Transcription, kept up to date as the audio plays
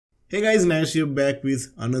Hey guys, Nash here back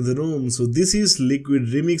with another ROM. So this is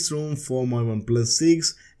LiquidRemix ROM for my OnePlus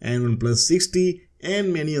 6 and OnePlus 6T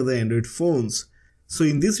and many other Android phones. So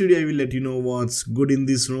in this video I will let you know what's good in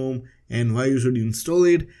this ROM and why you should install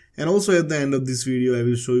it, and also at the end of this video I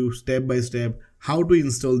will show you step by step how to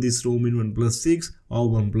install this ROM in OnePlus 6 or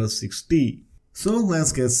OnePlus 6T. So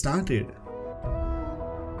let's get started.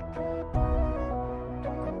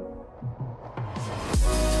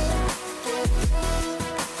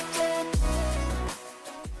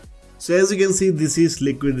 So as you can see, this is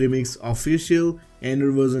LiquidRemix official.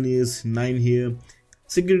 Android version is 9 here.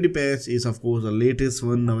 Security patch is of course the latest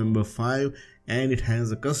one, November 5, and it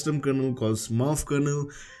has a custom kernel called Smooth kernel.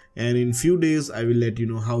 And in few days I will let you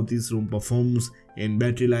know how this ROM performs in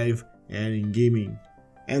battery life and in gaming.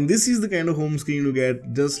 And this is the kind of home screen you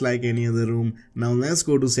get just like any other ROM. Now let's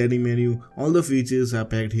go to setting menu. All the features are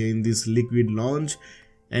packed here in this Liquid launch.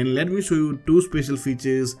 And let me show you two special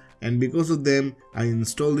features, and because of them I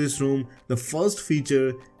installed this ROM. The first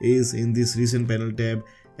feature is in this recent panel tab.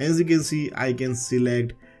 As you can see, I can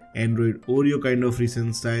select Android Oreo kind of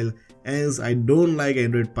recent style, as I don't like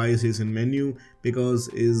Android Pie recent menu because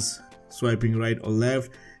is swiping right or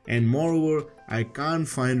left, and moreover I can't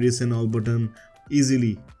find recent all button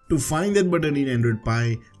easily. To find that button in Android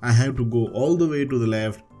Pie I have to go all the way to the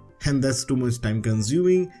left, and that's too much time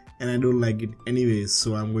consuming and I don't like it anyways.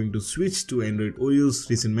 So I'm going to switch to Android Oreo's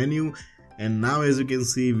recent menu, and now as you can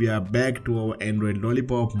see we are back to our Android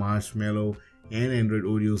Lollipop, Marshmallow and Android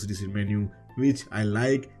Oreo's recent menu, which I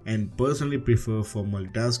like and personally prefer for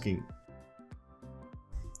multitasking.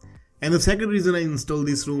 And the second reason I installed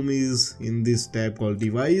this ROM is in this tab called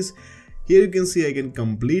Device. Here you can see I can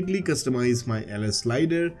completely customize my LS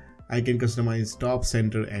slider. I can customize top,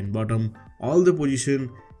 center and bottom, all the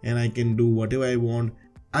position, and I can do whatever I want.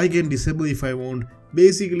 I can disable if I want.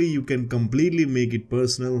 Basically you can completely make it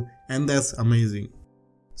personal, and that's amazing.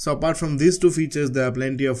 So apart from these two features, there are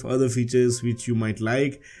plenty of other features which you might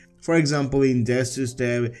like. For example, in Gestures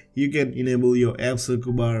tab you can enable your app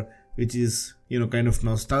circle bar, which is kind of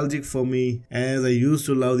nostalgic for me, as I used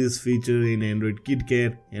to love this feature in Android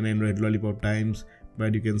KitKat and Android Lollipop times,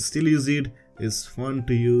 but you can still use it. It's fun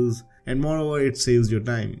to use, and moreover it saves your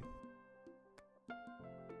time.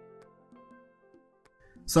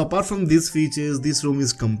 So apart from these features, this ROM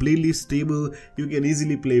is completely stable. You can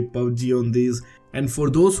easily play PUBG on this. And for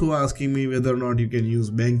those who are asking me whether or not you can use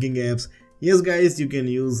banking apps, yes guys, you can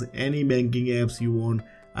use any banking apps you want.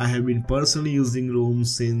 I have been personally using ROM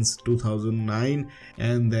since 2009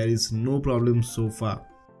 and there is no problem so far.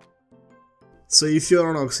 So if you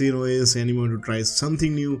are on OS and you want to try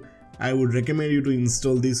something new, I would recommend you to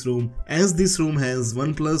install this ROM, as this ROM has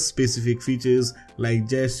OnePlus specific features like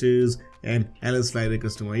gestures and LS slider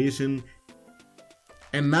customization.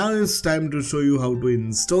 And now it's time to show you how to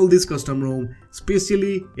install this custom ROM,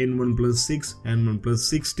 especially in OnePlus 6 and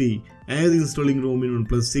OnePlus 6T, as installing ROM in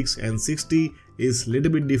OnePlus 6 and 6T is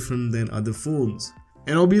little bit different than other phones.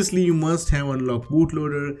 And obviously you must have unlocked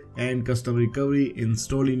bootloader and custom recovery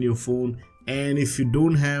installed in your phone. And if you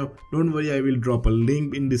don't have, don't worry, I will drop a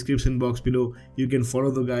link in description box below. You can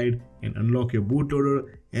follow the guide and unlock your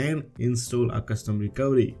bootloader and install a custom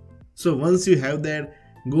recovery. So once you have that,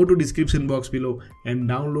 go to description box below and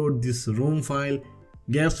download this ROM file,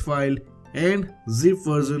 GAPS file and zip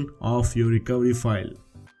version of your recovery file.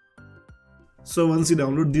 So once you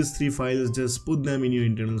download these three files, just put them in your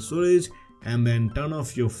internal storage and then turn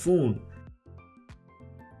off your phone.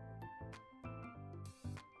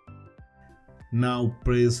 Now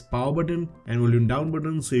press power button and volume down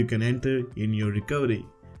button so you can enter in your recovery.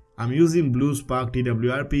 I'm using Blue Spark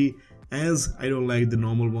TWRP as I don't like the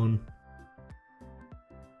normal one.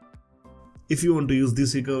 If you want to use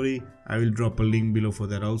this recovery, I will drop a link below for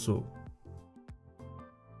that also.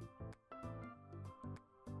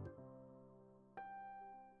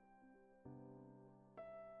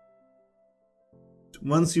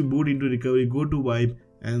 Once you boot into recovery, go to wipe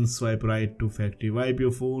and swipe right to factory wipe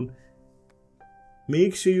your phone.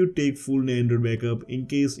 Make sure you take full Android backup in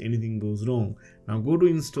case anything goes wrong. Now go to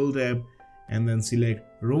install tab and then select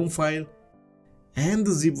ROM file and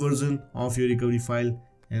the zip version of your recovery file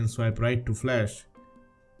and swipe right to flash.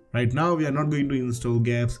 Right now we are not going to install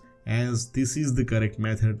GAPS, as this is the correct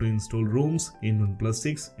method to install ROMs in OnePlus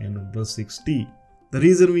 6 and OnePlus 6T. The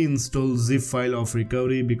reason we install zip file of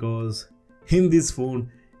recovery because in this phone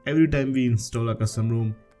every time we install a custom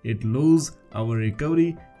ROM, it loads our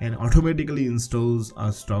recovery and automatically installs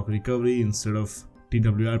a stock recovery instead of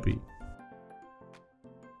TWRP.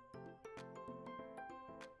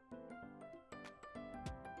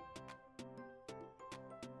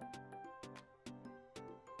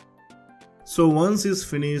 So once it's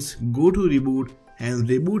finished, go to reboot and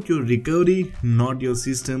reboot your recovery, not your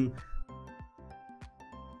system.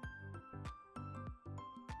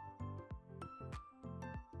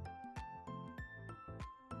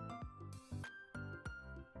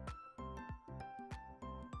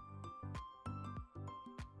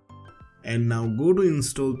 And now go to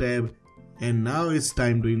install tab, and now it's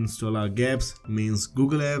time to install our apps, means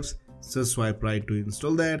Google Apps. Just swipe right to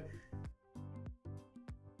install that.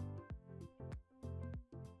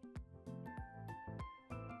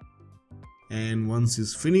 And once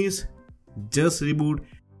it's finished, just reboot.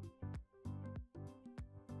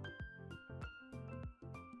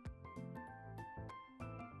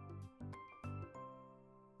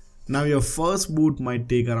 Now your first boot might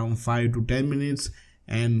take around 5 to 10 minutes,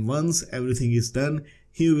 and once everything is done,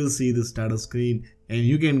 you will see the starter screen and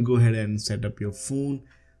you can go ahead and set up your phone.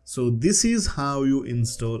 So this is how you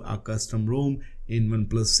install a custom ROM in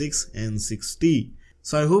OnePlus 6 and 6T.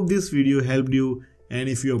 So I hope this video helped you, and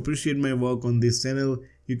if you appreciate my work on this channel,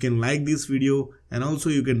 you can like this video and also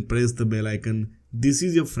you can press the bell icon. This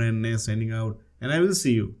is your friend Ness signing out, and I will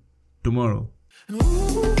see you tomorrow.